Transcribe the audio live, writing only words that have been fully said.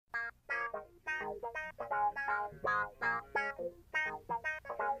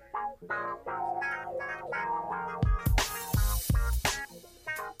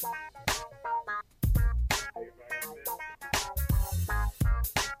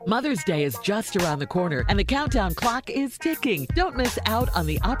Mother's Day is just around the corner, and the countdown clock is ticking. Don't miss out on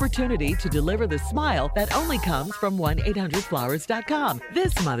the opportunity to deliver the smile that only comes from 1-800-Flowers.com.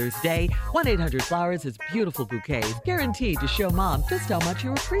 This Mother's Day, 1-800-Flowers has beautiful bouquets guaranteed to show Mom just how much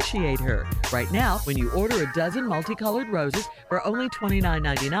you appreciate her. Right now, when you order a dozen multicolored roses for only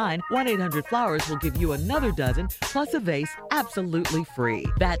 $29.99, 1-800-Flowers will give you another dozen plus a vase absolutely free.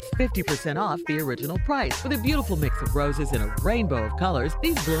 That's 50% off the original price. With a beautiful mix of roses in a rainbow of colors,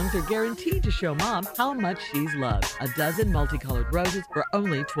 these blooms are guaranteed to show Mom how much she's loved. A dozen multicolored roses for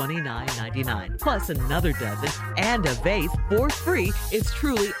only $29.99, plus another dozen and a vase for free is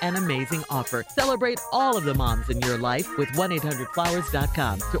truly an amazing offer. Celebrate all of the moms in your life with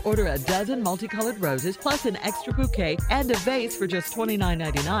 1-800-Flowers.com. To order a dozen multicolored roses plus an extra bouquet and a vase for just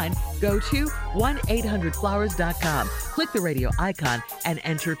 $29.99, go to 1-800-Flowers.com. Click the radio icon and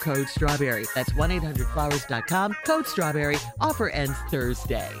enter code STRAWBERRY. That's 1-800-Flowers.com, code STRAWBERRY. Offer ends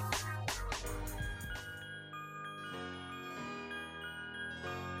Thursday.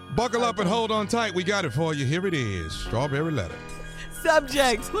 Buckle up and hold on tight. We got it for you. Here it is. Strawberry letter.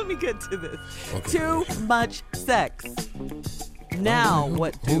 Subject. Let me get to this. Okay. Too much sex. Now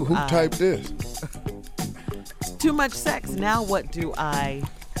what do who I... typed this? Too much sex. Now what do I... ?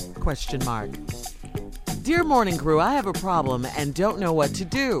 Dear Morning Crew, I have a problem and don't know what to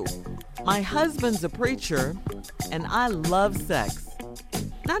do. My husband's a preacher, and I love sex.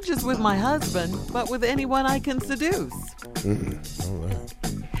 Not just with my husband, but with anyone I can seduce. All right.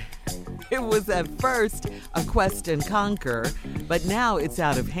 It was at first a quest and conquer, but now it's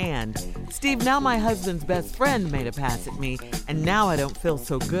out of hand. Steve, now my husband's best friend made a pass at me, and now I don't feel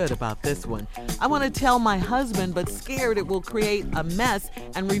so good about this one. I want to tell my husband, but scared it will create a mess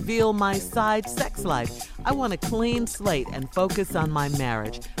and reveal my side sex life. I want a clean slate and focus on my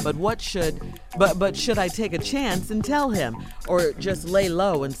marriage. But should I take a chance and tell him, or just lay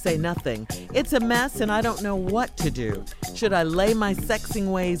low and say nothing? It's a mess and I don't know what to do. Should I lay my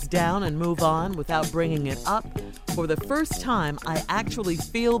sexing ways down and move on without bringing it up? For the first time, I actually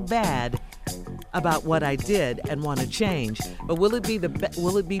feel bad about what I did and want to change. But will it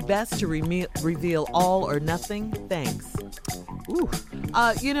be best to reveal all or nothing? Thanks. Ooh.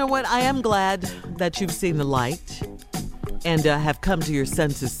 You know what? I am glad that you've seen the light and have come to your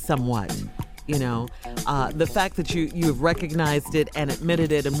senses somewhat. You know, the fact that you've recognized it and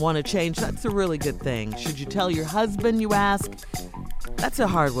admitted it and want to change, that's a really good thing. Should you tell your husband, you ask? That's a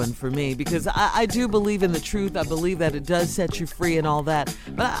hard one for me because I do believe in the truth. I believe that it does set you free and all that.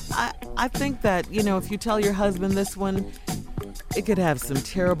 But I think that, you know, if you tell your husband this one, it could have some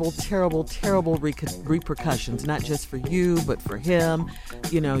terrible, terrible, terrible repercussions, not just for you, but for him.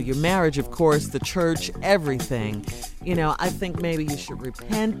 You know, your marriage, of course, the church, everything. You know, I think maybe you should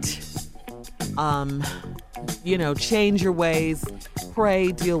repent, you know, change your ways,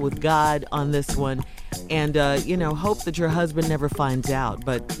 pray, deal with God on this one. And, you know, hope that your husband never finds out.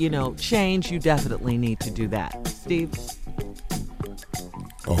 But, you know, change, you definitely need to do that. Steve?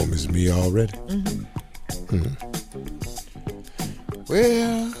 Oh, it's me already?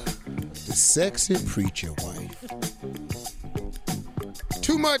 Well, the sexy preacher wife.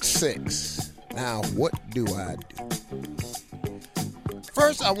 Too much sex. Now, what do I do?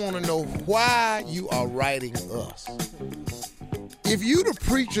 First, I want to know why you are writing us. If you the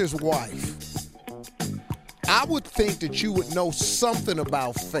preacher's wife, I would think that you would know something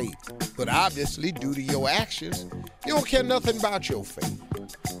about faith, but obviously, due to your actions, you don't care nothing about your faith.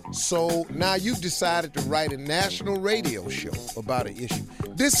 So now you've decided to write a national radio show about an issue.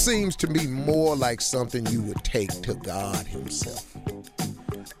 This seems to me more like something you would take to God himself.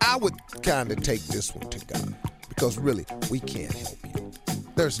 I would kind of take this one to God, because really, we can't help you.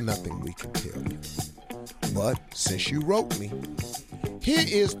 There's nothing we can tell you. But since you wrote me, here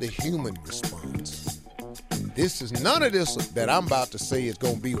is the human response. None of this that I'm about to say is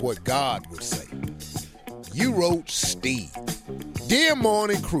going to be what God would say. You wrote Steve. Dear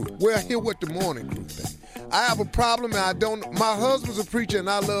Morning Crew. Well, hear what the Morning Crew think. I have a problem and my husband's a preacher and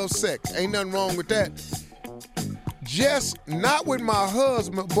I love sex. Ain't nothing wrong with that. Just not with my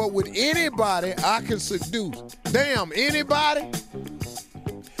husband, but with anybody I can seduce. Damn, anybody?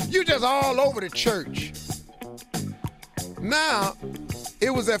 You just all over the church. Now, it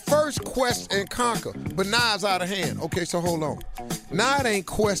was at first quest and conquer, but now it's out of hand. Okay, so hold on. Now it ain't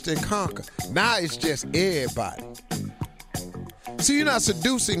quest and conquer. Now it's just everybody. See, you're not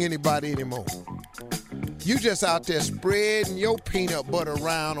seducing anybody anymore. You just out there spreading your peanut butter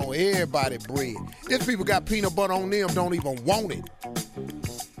around on everybody's bread. There's people got peanut butter on them, don't even want it.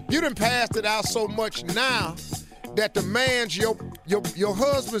 You done passed it out so much now that the man's your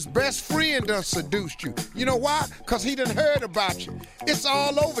husband's best friend done seduced you. You know why? Because he done heard about you. It's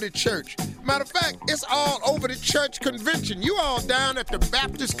all over the church. Matter of fact, it's all over the church convention. You all down at the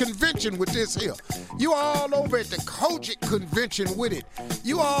Baptist convention with this here. You all over at the Kojic convention with it.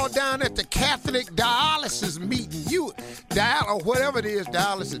 You all down at the Catholic dialysis meeting. You or whatever it is,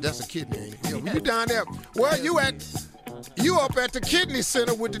 dialysis, that's a kidney, ain't it? You down there. Well, you up at the kidney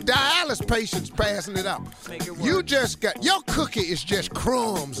center with the dialysis patients passing it out. You just got, your cookie is just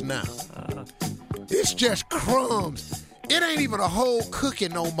crumbs now. It's just crumbs. It ain't even a whole cookie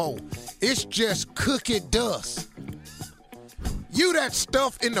no more. It's just cookie dust. You that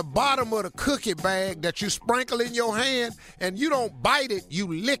stuff in the bottom of the cookie bag that you sprinkle in your hand and you don't bite it, you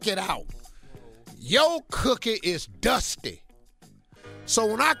lick it out. Your cookie is dusty. So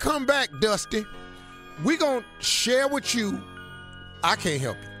when I come back, Dusty, we gonna share with you, I can't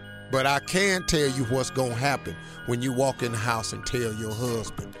help you, but I can tell you what's gonna happen when you walk in the house and tell your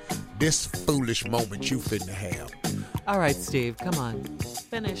husband this foolish moment you finna have. All right, Steve, come on.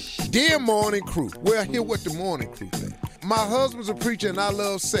 Finish. Dear Morning Crew. Well, hear what the Morning Crew say. My husband's a preacher and I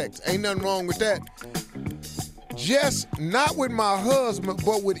love sex. Ain't nothing wrong with that. Just not with my husband,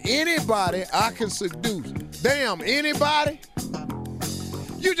 but with anybody I can seduce. Damn, anybody?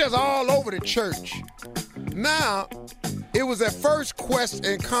 You just all over the church. Now, it was at first quest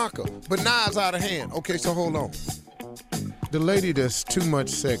and conquer, but now it's out of hand. Okay, so hold on. The lady that's too much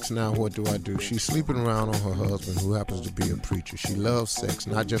sex now, what do I do? She's sleeping around on her husband who happens to be a preacher. She loves sex,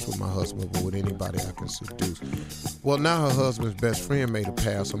 not just with my husband, but with anybody I can seduce. Well, now her husband's best friend made a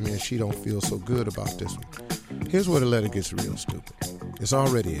pass on me and she don't feel so good about this one. Here's where the letter gets real stupid. It's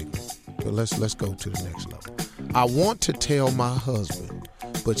already ignorant, but let's go to the next level. I want to tell my husband,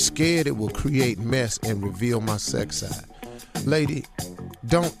 but scared it will create mess and reveal my sex side. Lady,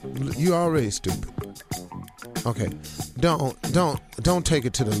 you're already stupid. Okay, don't take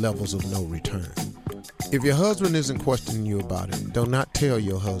it to the levels of no return. If your husband isn't questioning you about it, do not tell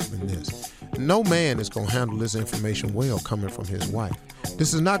your husband this. No man is going to handle this information well coming from his wife.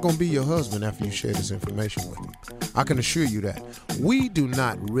 This is not going to be your husband after you share this information with him. I can assure you that. We do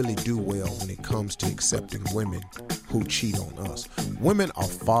not really do well when it comes to accepting women who cheat on us. Women are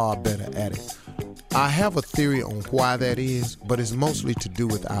far better at it. I have a theory on why that is, but it's mostly to do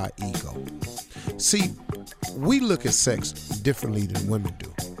with our ego. See, we look at sex differently than women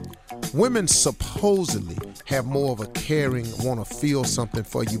do. Women supposedly have more of a caring, want to feel something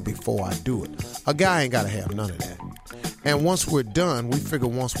for you before I do it. A guy ain't got to have none of that. And once we're done, we figure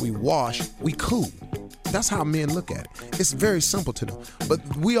once we wash, we cool. That's how men look at it. It's very simple to them. But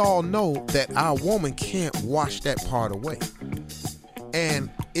we all know that our woman can't wash that part away. And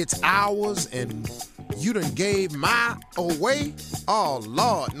it's ours and you done gave my away? Oh,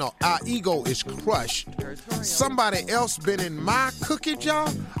 Lord, no. Our ego is crushed. Somebody else been in my cookie jar?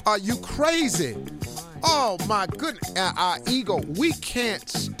 Are you crazy? Oh, my goodness. Our ego, we can't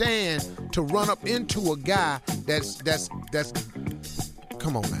stand to run up into a guy that's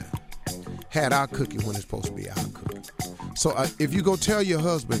come on, man. Had our cookie when it's supposed to be our cookie. So if you go tell your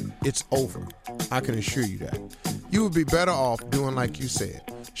husband, it's over. I can assure you that. You would be better off doing like you said.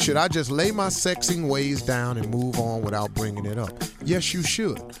 Should I just lay my sexing ways down and move on without bringing it up? Yes, you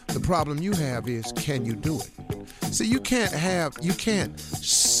should. The problem you have is, can you do it? See, you can't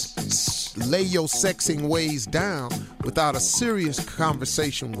lay your sexing ways down without a serious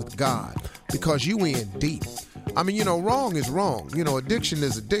conversation with God, because you in deep. I mean, wrong is wrong. Addiction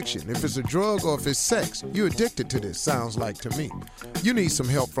is addiction. If it's a drug or if it's sex, you're addicted to this, sounds like to me. You need some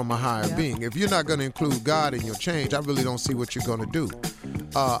help from a higher being. If you're not going to include God in your change, I really don't see what you're going to do.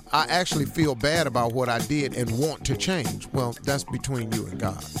 I actually feel bad about what I did and want to change. Well, that's between you and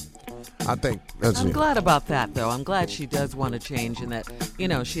God. I think that's it. I'm glad about that, though. I'm glad she does want to change and that,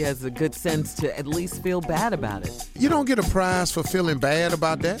 she has the good sense to at least feel bad about it. You don't get a prize for feeling bad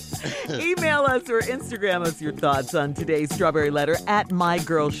about that. Email us or Instagram us your thoughts on today's Strawberry Letter at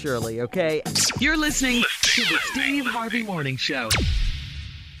MyGirlShirley, okay? You're listening to the Steve Harvey Morning Show.